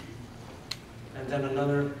 and then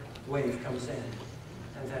another wave comes in.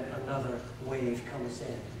 And then another wave comes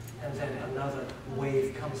in. And then another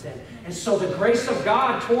wave comes in. And so the grace of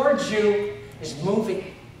God towards you is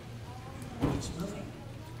moving. It's moving.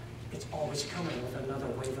 It's always coming with another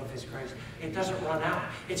wave of His grace. It doesn't run out.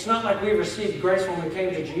 It's not like we received grace when we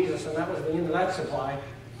came to Jesus and that was the end of that supply.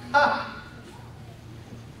 Ha!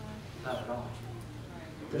 Not at all.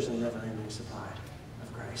 There's a never-ending supply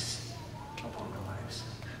of grace upon our lives.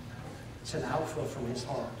 It's an outflow from His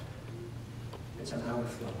heart. It's an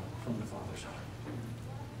outflow from the Father's heart.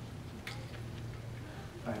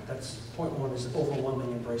 All right, that's point one, is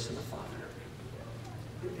overwhelming embrace of the Father.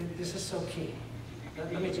 This is so key.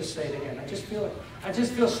 Let me just say it again. I just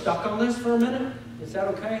feel stuck on this for a minute. Is that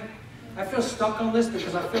okay? I feel stuck on this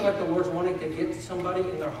because I feel like the Lord's wanting to get to somebody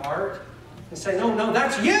in their heart and say, no,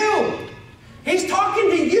 that's you. He's talking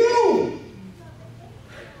to you.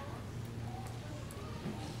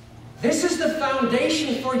 This is the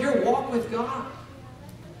foundation for your walk with God.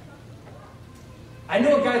 I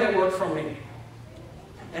knew a guy that worked for me,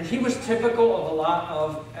 and he was typical of a lot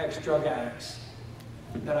of ex-drug addicts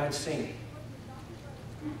that I'd seen.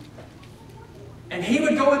 And he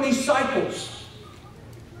would go in these cycles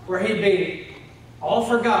where he'd be all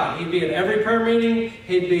for God. He'd be at every prayer meeting.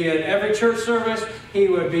 He'd be at every church service. He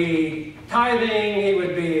would be tithing. He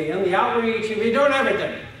would be in the outreach. He'd be doing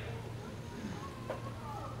everything.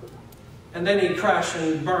 And then he'd crash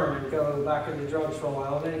and burn and go back into drugs for a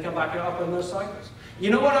while. And then he'd come back up in those cycles. You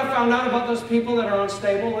know what I found out about those people that are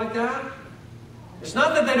unstable like that? It's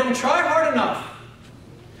not that they don't try hard enough.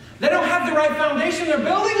 They don't have the right foundation they're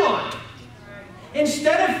building on.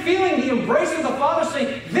 Instead of feeling the embrace of the Father,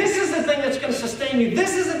 saying, this is the thing that's going to sustain you.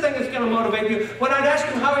 This is the thing that's going to motivate you. When I'd ask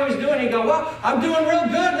him how he was doing, he'd go, well, I'm doing real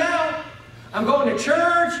good now. I'm going to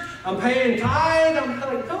church. I'm paying tithe. I'm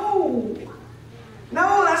like,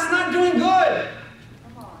 no, that's not doing good.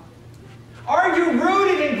 Are you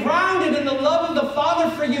rooted and grounded in the love of the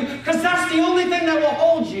Father for you? Because that's the only thing that will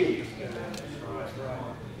hold you.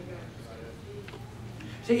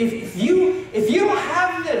 See, if you don't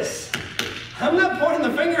have this, I'm not pointing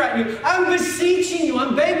the finger at you. I'm beseeching you.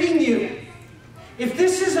 I'm begging you. If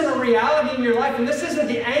this isn't a reality in your life, and this isn't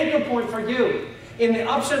the anchor point for you in the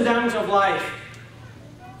ups and downs of life,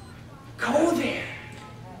 go there.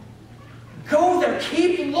 Go there.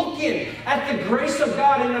 Keep looking at the grace of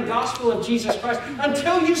God in the gospel of Jesus Christ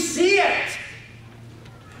until you see it.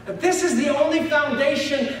 This is the only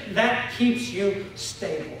foundation that keeps you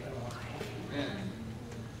stable in life. Amen.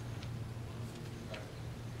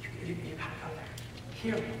 You got to go there.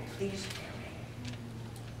 Hear me. Please hear me.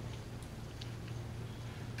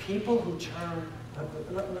 People who turn,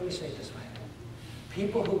 let me say it this way.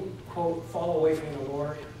 People who, quote, fall away from the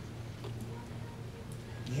Lord,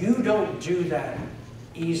 you don't do that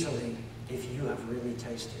easily if you have really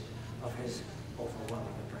tasted of His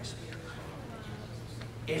overwhelming embrace of you.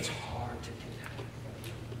 It's hard to do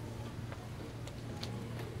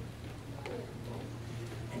that.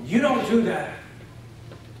 And you don't do that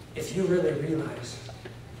if you really realize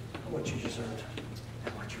what you deserved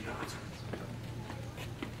and what you got.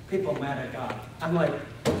 People are mad at God. I'm like,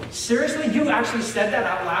 seriously? You actually said that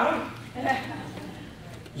out loud?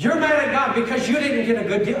 You're mad at God because you didn't get a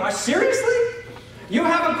good deal. Seriously? You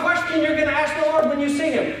have a question you're going to ask the Lord when you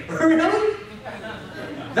see Him. Really?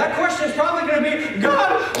 That question is probably going to be,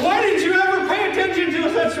 God, why did you ever to pay attention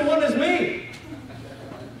to such a one as me.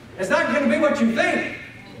 It's not going to be what you think.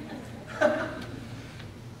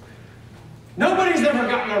 Nobody's ever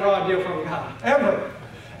gotten a raw deal from God. Ever.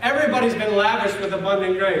 Everybody's been lavished with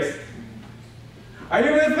abundant grace. Are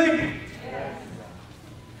you with me? Yes.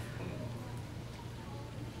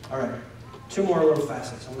 All right. 2 more little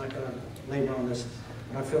facets. I'm not going to labor on this,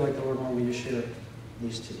 but I feel like the Lord wanted me to share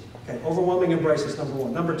these 2. Okay. Overwhelming embrace is number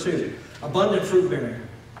 1. Number 2, abundant fruit bearing.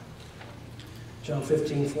 John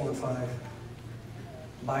 15, 4 and 5.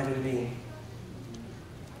 Abide in me.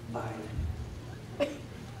 Abide.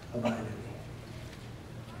 Abide in me.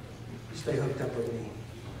 Stay hooked up with me.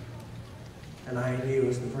 And I in you,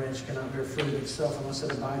 as the branch cannot bear fruit of itself unless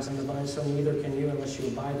it abides in the vine, so neither can you unless you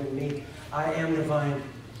abide in me. I am the vine.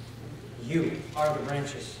 You are the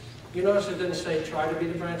branches. You notice it didn't say try to be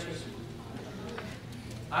the branches?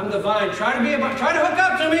 I'm the vine. Try to hook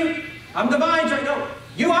up to me. I'm the vine. No,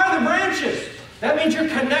 you are the branches. That means you're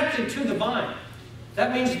connected to the vine.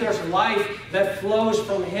 That means there's life that flows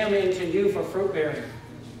from him into you for fruit bearing.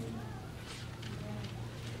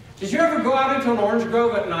 Did you ever go out into an orange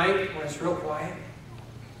grove at night when it's real quiet?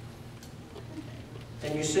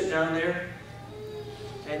 And you sit down there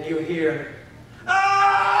and you hear,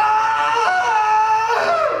 ah!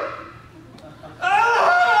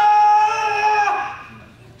 Ah!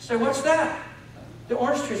 So what's that? The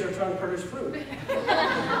orange trees are trying to produce fruit.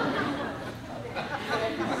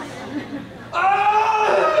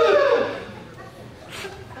 Ah!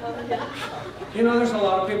 You know, there's a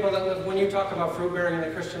lot of people that, when you talk about fruit bearing in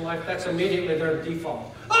the Christian life, that's immediately their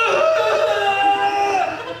default.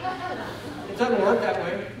 It doesn't work that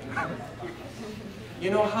way. You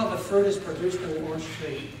know how the fruit is produced in the orange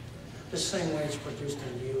tree? The same way it's produced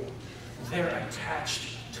in you. They're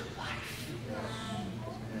attached to life.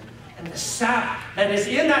 And the sap that is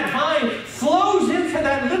in that vine flows into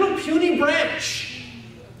that little puny branch.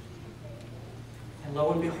 And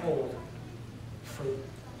lo and behold, fruit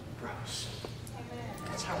grows.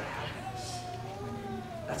 That's how it happens.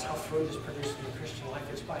 That's how fruit is produced in the Christian life.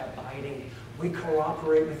 It's by abiding. We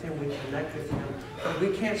cooperate with him. We connect with him. But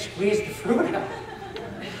we can't squeeze the fruit out.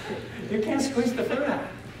 You can't squeeze the fruit out.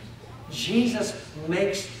 Jesus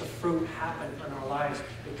makes the fruit happen in our lives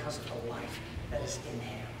because of the life that is in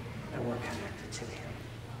him. And we're connected to him.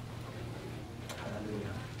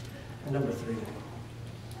 Hallelujah. And number 3.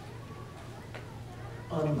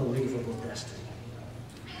 Unbelievable destiny.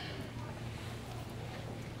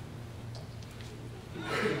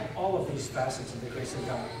 All of these facets of the grace of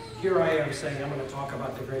God. Here I am saying I'm going to talk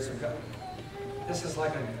about the grace of God. This is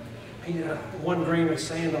like one grain of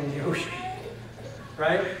sand on the ocean.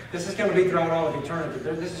 Right? This is going to be throughout all of eternity.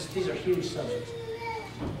 These are huge subjects.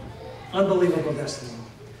 Unbelievable destiny.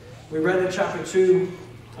 We read in chapter 2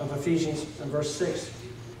 of Ephesians in verse 6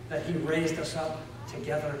 that he raised us up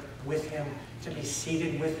together with him to be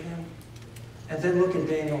seated with him. And then look at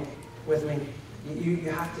Daniel with me. You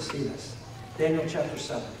have to see this. Daniel chapter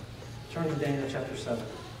 7. Turn to Daniel chapter 7.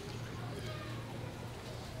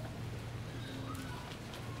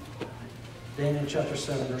 Daniel chapter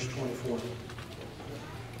 7, verse 24.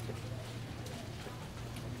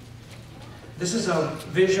 This is a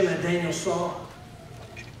vision that Daniel saw,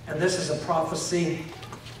 and this is a prophecy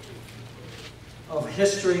of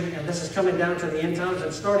history, and this is coming down to the end times.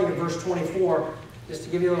 And starting in verse 24, just to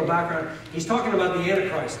give you a little background, he's talking about the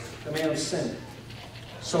Antichrist, the man of sin.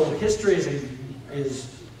 So history is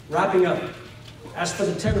wrapping up. As for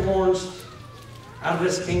the 10 horns, out of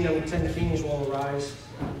this kingdom 10 kings will arise.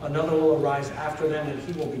 Another will arise after them, and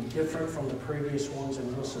he will be different from the previous ones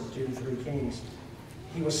and will subdue 3 kings.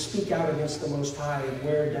 He will speak out against the Most High and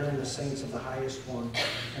wear down the saints of the Highest One.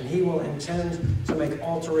 And he will intend to make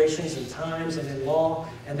alterations in times and in law,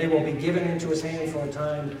 and they will be given into his hand for a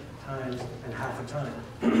time, times, and half a time.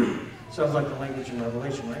 Sounds like the language in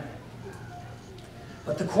Revelation, right?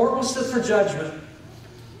 But the court will sit for judgment.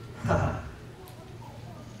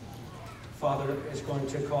 Father is going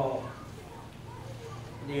to call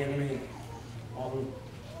the enemy on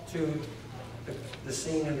to the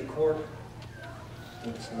scene in the court.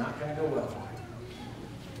 And it's not going to go well for him.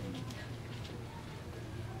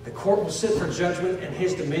 The court will sit for judgment, and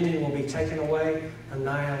his dominion will be taken away,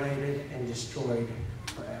 annihilated, and destroyed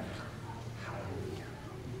forever. Hallelujah.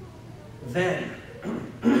 Then,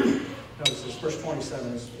 notice this, verse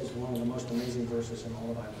 27 is one of the most amazing verses in all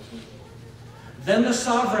the Bible. Then the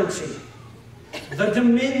sovereignty, the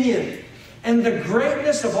dominion, and the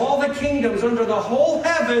greatness of all the kingdoms under the whole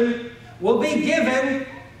heaven will be given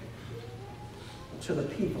to the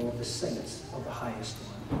people of the saints of the Highest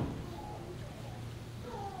One.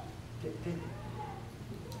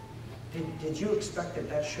 Did you expect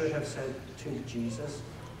that should have said to Jesus?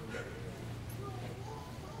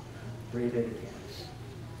 Read it again.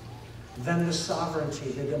 Then the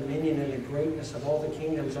sovereignty, the dominion, and the greatness of all the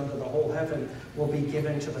kingdoms under the whole heaven will be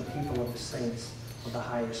given to the people of the saints of the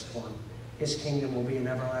highest one. His kingdom will be an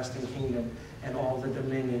everlasting kingdom, and all the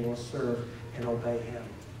dominion will serve and obey him.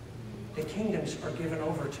 The kingdoms are given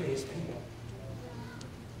over to his people.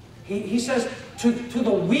 He says to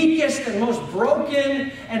the weakest and most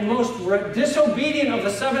broken and most disobedient of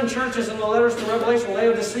the 7 churches in the letters to Revelation,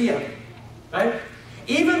 Laodicea. Right?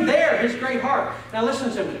 Even there, his great heart. Now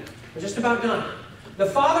listen to me. We're just about done. The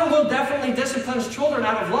Father will definitely discipline his children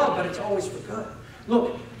out of love, but it's always for good.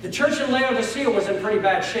 Look, the church in Laodicea was in pretty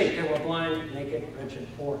bad shape. They were blind, naked, wretched,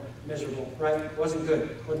 poor, miserable, right? It wasn't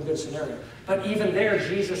good. It wasn't a good scenario. But even there,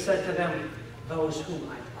 Jesus said to them, those whom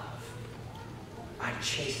I love, I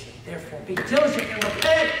chasten. Therefore, be diligent and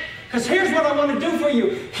repent. Because here's what I want to do for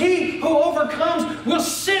you. He who overcomes will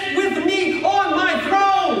sit with me on my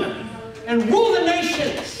throne and rule the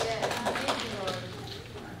nations.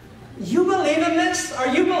 You believe in this? Are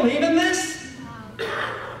you believing this?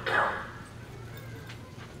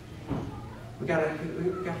 We got to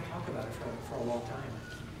talk about it for a long time.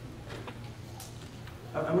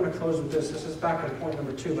 I'm going to close with this. This is back on point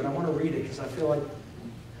number 2, but I want to read it because I feel like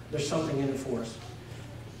there's something in it for us.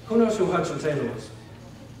 Who knows who Hudson Taylor was?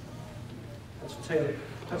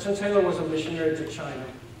 Hudson Taylor was a missionary to China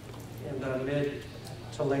in the mid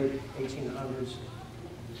to late 1800s.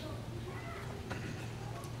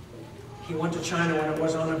 He went to China when it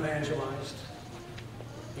was unevangelized.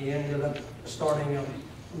 He ended up starting a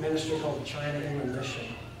ministry called the China Inland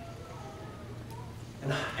Mission.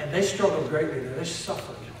 And they struggled greatly there. They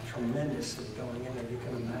suffered tremendously going in there, you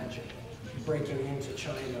can imagine. Breaking into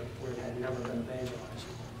China where it had never been evangelized.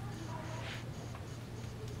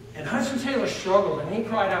 And Hudson Taylor struggled, and he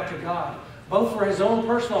cried out to God, both for his own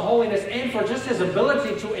personal holiness and for just his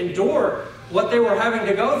ability to endure what they were having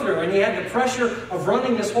to go through. And he had the pressure of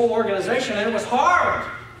running this whole organization, and it was hard.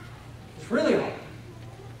 It was really hard.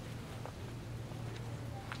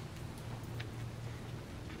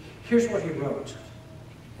 Here's what he wrote,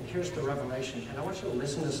 and here's the revelation. And I want you to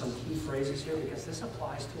listen to some key phrases here because this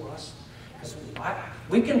applies to us. Because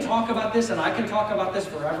we can talk about this, and I can talk about this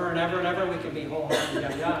forever and ever and ever. We can be wholehearted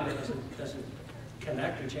and yada, and it doesn't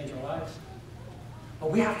connect and change our lives. But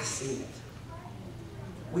we have to see it.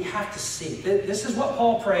 We have to see. This is what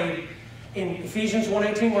Paul prayed in Ephesians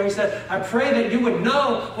 1:18, where he said, I pray that you would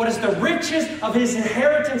know what is the riches of his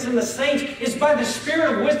inheritance in the saints is by the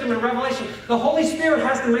Spirit of wisdom and revelation. The Holy Spirit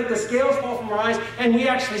has to make the scales fall from our eyes, and we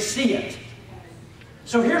actually see it.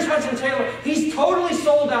 So here's Hudson Taylor. He's totally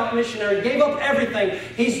sold out missionary, gave up everything.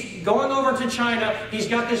 He's going over to China. He's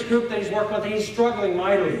got this group that he's working with, and he's struggling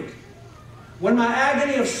mightily. When my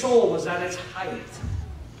agony of soul was at its height,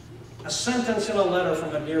 a sentence in a letter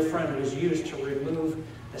from a dear friend was used to remove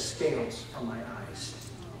the scales from my eyes.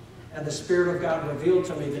 And the Spirit of God revealed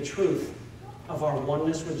to me the truth of our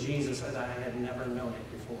oneness with Jesus as I had never known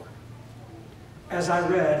it before. As I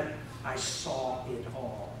read, I saw it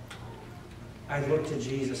all. I looked to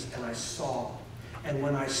Jesus and I saw. And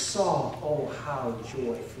when I saw, oh, how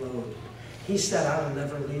joy flowed. He said, I will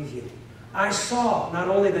never leave you. I saw not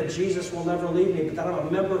only that Jesus will never leave me, but that I'm a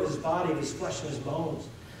member of his body, of his flesh and his bones.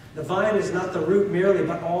 The vine is not the root merely,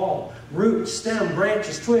 but all. Root, stem,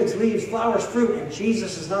 branches, twigs, leaves, flowers, fruit. And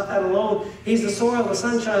Jesus is not that alone. He's the soil, the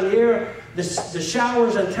sunshine, the air, the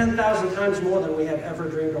showers, and 10,000 times more than we have ever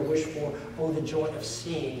dreamed or wished for. Oh, the joy of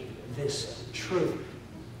seeing this truth.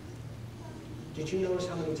 Did you notice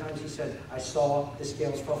how many times he said, I saw, the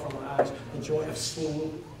scales fell from my eyes, the joy of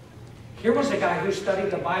seeing? Here was a guy who studied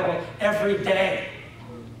the Bible every day.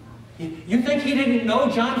 You think he didn't know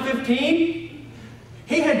John 15?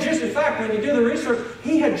 He had just, in fact, when you do the research,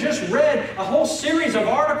 he had just read a whole series of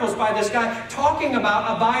articles by this guy talking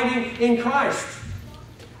about abiding in Christ.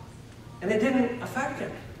 And it didn't affect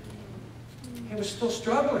him. He was still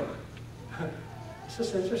struggling. It's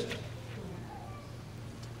just interesting.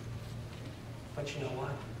 But you know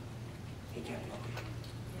what? He kept looking.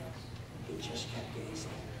 He just kept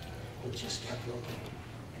gazing. He just kept looking.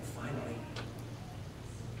 And finally,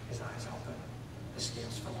 his eyes opened. The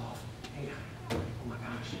scales fell off. Hey, oh my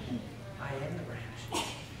gosh. I am the branch.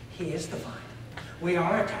 He is the vine. We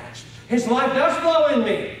are attached. His life does flow in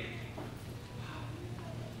me.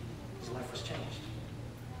 His life was changed.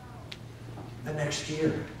 The next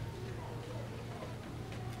year,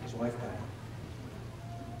 his wife died.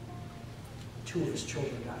 2 of his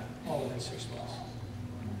children died, all within 6 months.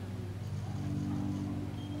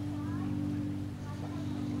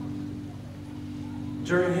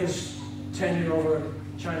 During his tenure over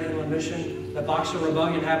China Inland Mission. The Boxer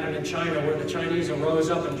Rebellion happened in China, where the Chinese arose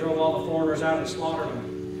up and drove all the foreigners out and slaughtered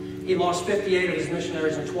them. He lost 58 of his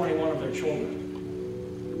missionaries and 21 of their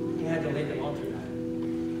children. He had to lead them on through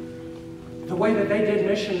that. The way that they did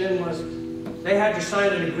mission then was they had to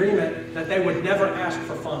sign an agreement that they would never ask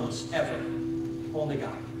for funds, ever. Only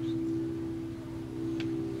God.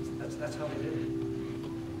 That's how they did it.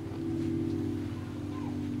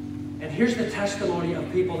 And here's the testimony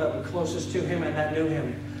of people that were closest to him and that knew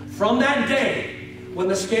him. From that day, when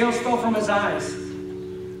the scales fell from his eyes,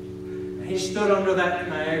 and he stood under that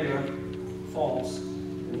Niagara Falls,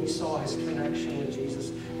 and he saw his connection with Jesus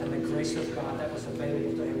and the grace of God that was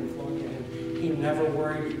available to him and flowing to him, he never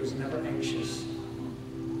worried. He was never anxious.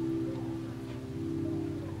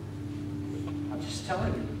 I'm just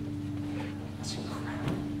telling you. That's incredible.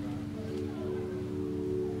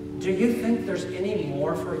 Do you think there's any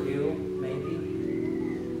more for you, maybe,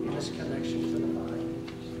 in this connection to the vine?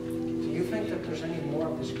 Do you think that there's any more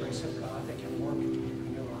of this grace of God that can work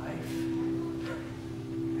in your life?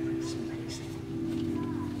 It's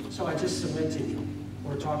amazing. So I just submit to you.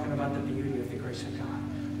 We're talking about the beauty of the grace of God.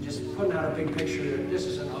 I'm just putting out a big picture here. This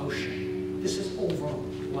is an ocean. This is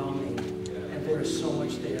overwhelming. And there is so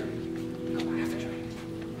much there. Go after it.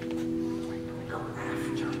 Go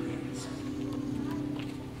after it.